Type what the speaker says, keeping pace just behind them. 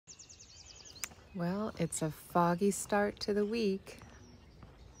Well, it's a foggy start to the week.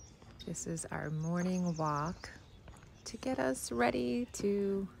 This is our morning walk to get us ready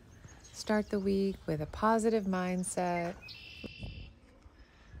to start the week with a positive mindset.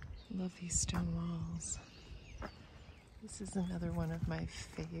 Love these stone walls. This is another one of my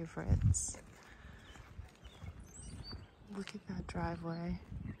favorites. Look at that driveway.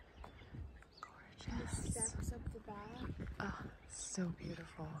 Gorgeous. Steps up the back. Oh, so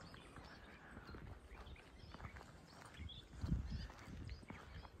beautiful.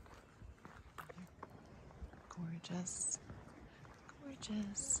 Gorgeous.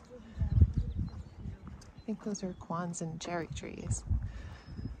 Gorgeous. I think those are Kwanzaa cherry trees.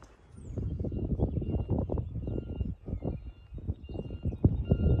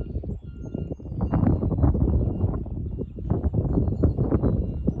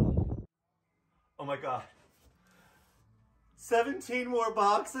 Oh my God. 17 more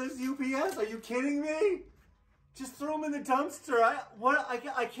boxes, UPS? Are you kidding me? Just throw them in the dumpster.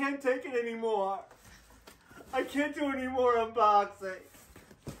 I can't take it anymore. I can't do any more unboxing.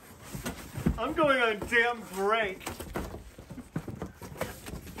 I'm going on a damn break.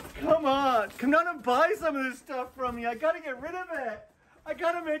 Come on. Come down and buy some of this stuff from me. I gotta get rid of it. I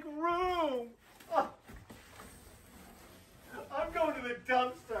gotta make room. Oh. I'm going to the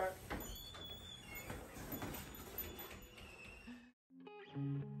dumpster.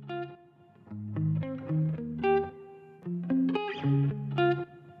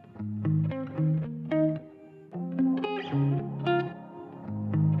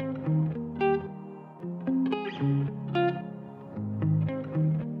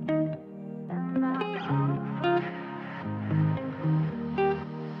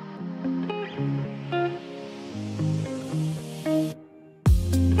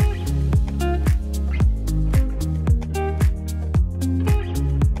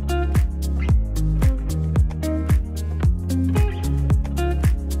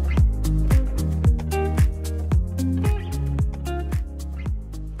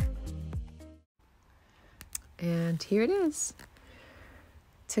 And here it is.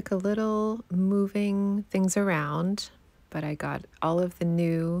 Took a little moving things around, but I got all of the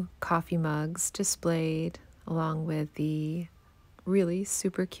new coffee mugs displayed along with the really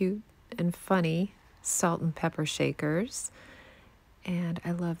super cute and funny salt and pepper shakers. And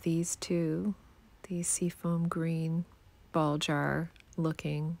I love these too, these seafoam green ball jar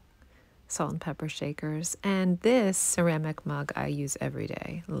looking salt and pepper shakers. And this ceramic mug I use every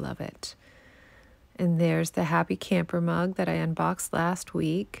day. Love it. And there's the Happy Camper mug that I unboxed last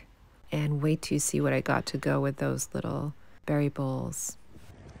week. And wait till you see what I got to go with those little berry bowls.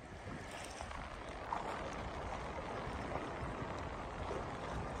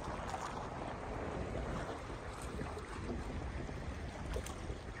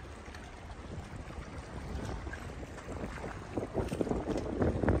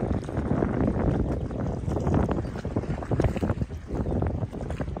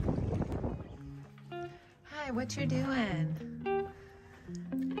 What you doing?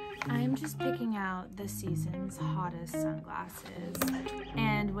 I'm just picking out the season's hottest sunglasses.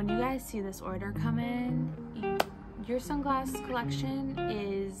 And when you guys see this order come in, your sunglass collection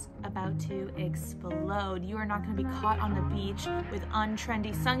is about to explode. You are not going to be caught on the beach with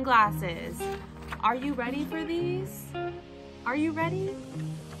untrendy sunglasses. Are you ready for these? Are you ready?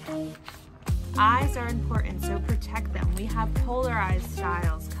 Eyes are important, so protect them. We have polarized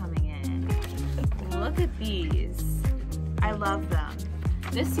styles coming in. Look at these. I love them.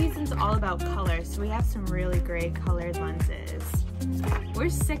 This season's all about color, so we have some really great colored lenses. We're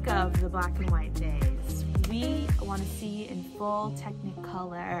sick of the black and white days. We want to see in full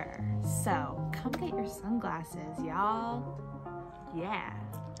Technicolor. So come get your sunglasses, y'all. Yeah.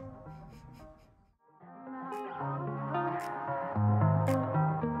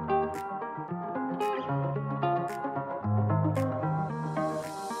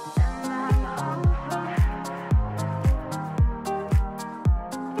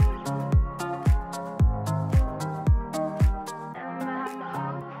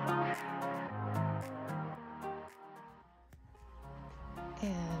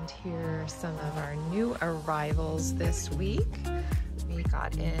 And here are some of our new arrivals this week. We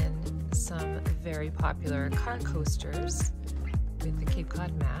got in some very popular car coasters with the Cape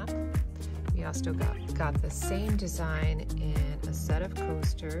Cod map. We also got the same design in a set of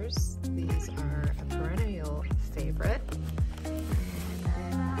coasters. These are a perennial favorite. And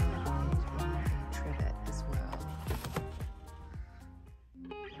then we got a trivet as well.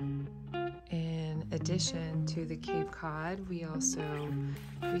 In addition to the Cape Cod, we also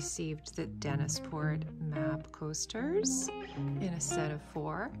received the Dennisport map coasters in a set of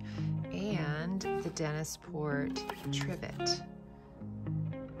 4 and the Dennisport trivet.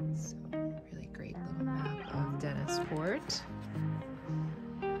 So really great little map of Dennisport.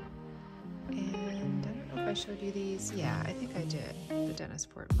 And I don't know if I showed you these. Yeah, I think I did. The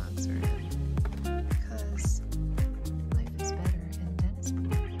Dennisport mugs are in because life is better in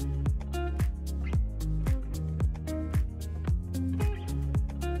Dennisport.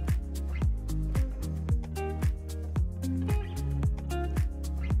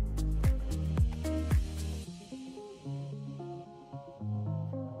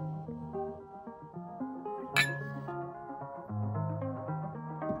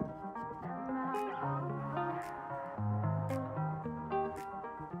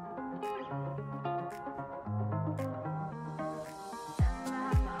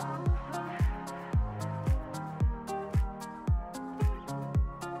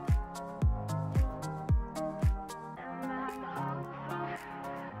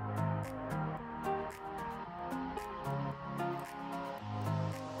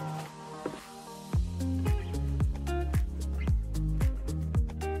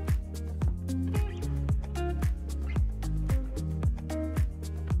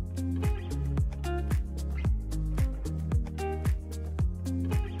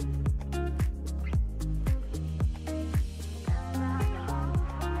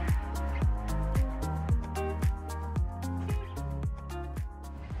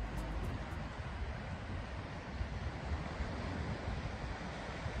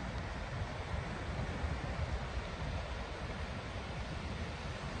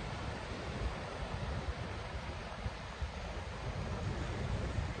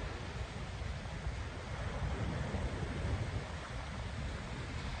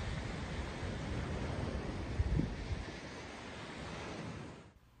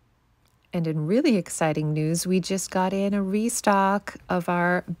 And in really exciting news, we just got in a restock of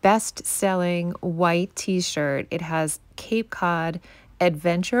our best-selling white t-shirt. It has Cape Cod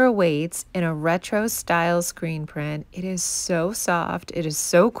Adventure Awaits in a retro style screen print. It is so soft. It is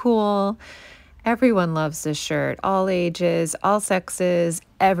so cool. Everyone loves this shirt. All ages, all sexes,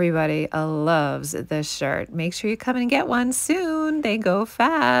 everybody loves this shirt. Make sure you come and get one soon. They go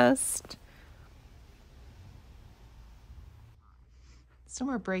fast. Some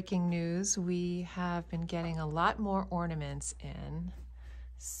more breaking news. We have been getting a lot more ornaments in.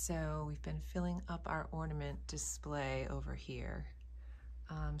 So we've been filling up our ornament display over here.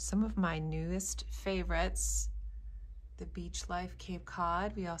 Some of my newest favorites, the Beach Life Cape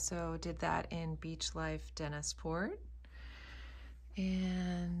Cod. We also did that in Beach Life Dennisport.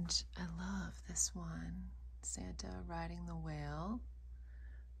 And I love this one, Santa riding the whale.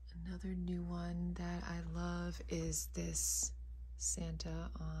 Another new one that I love is this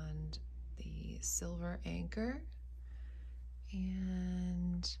Santa on the silver anchor.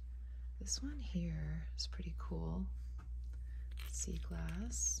 And this one here is pretty cool. Sea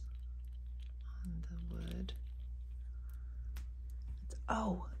glass on the wood.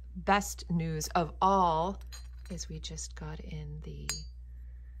 Oh, best news of all is we just got in the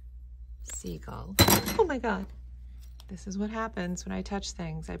seagull. Oh my God. This is what happens when I touch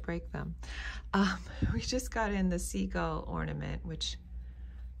things, I break them. We just got in the seagull ornament, which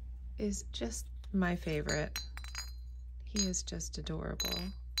is just my favorite. He is just adorable.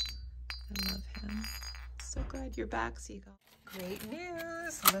 I love him. So glad you're back, seagull. Great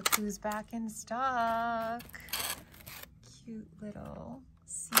news, look who's back in stock. Cute little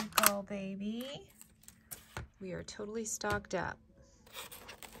seagull baby. We are totally stocked up.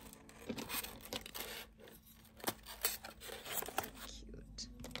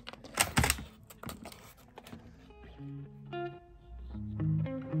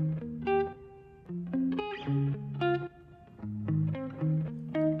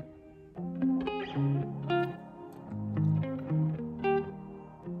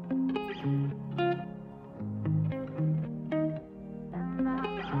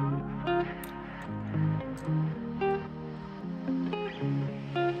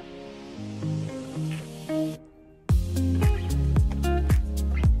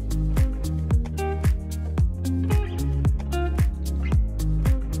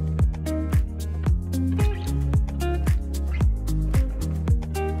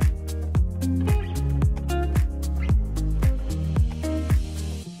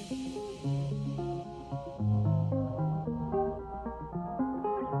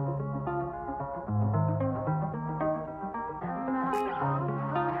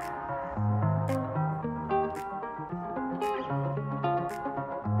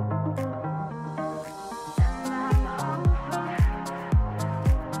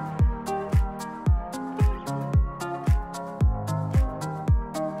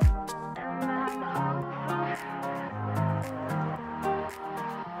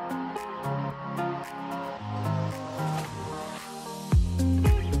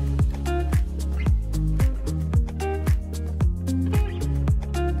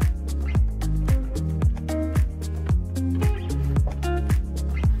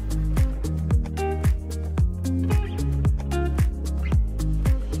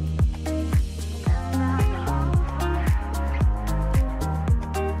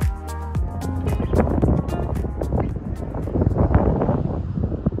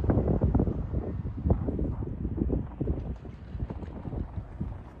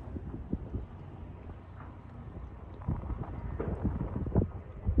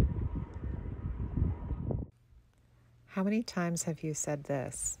 How many times have you said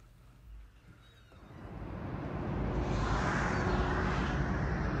this?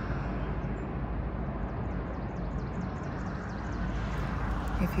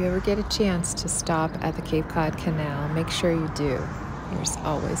 If you ever get a chance to stop at the Cape Cod Canal, make sure you do. There's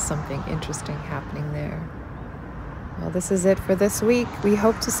always something interesting happening there. Well, this is it for this week. We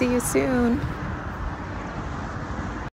hope to see you soon.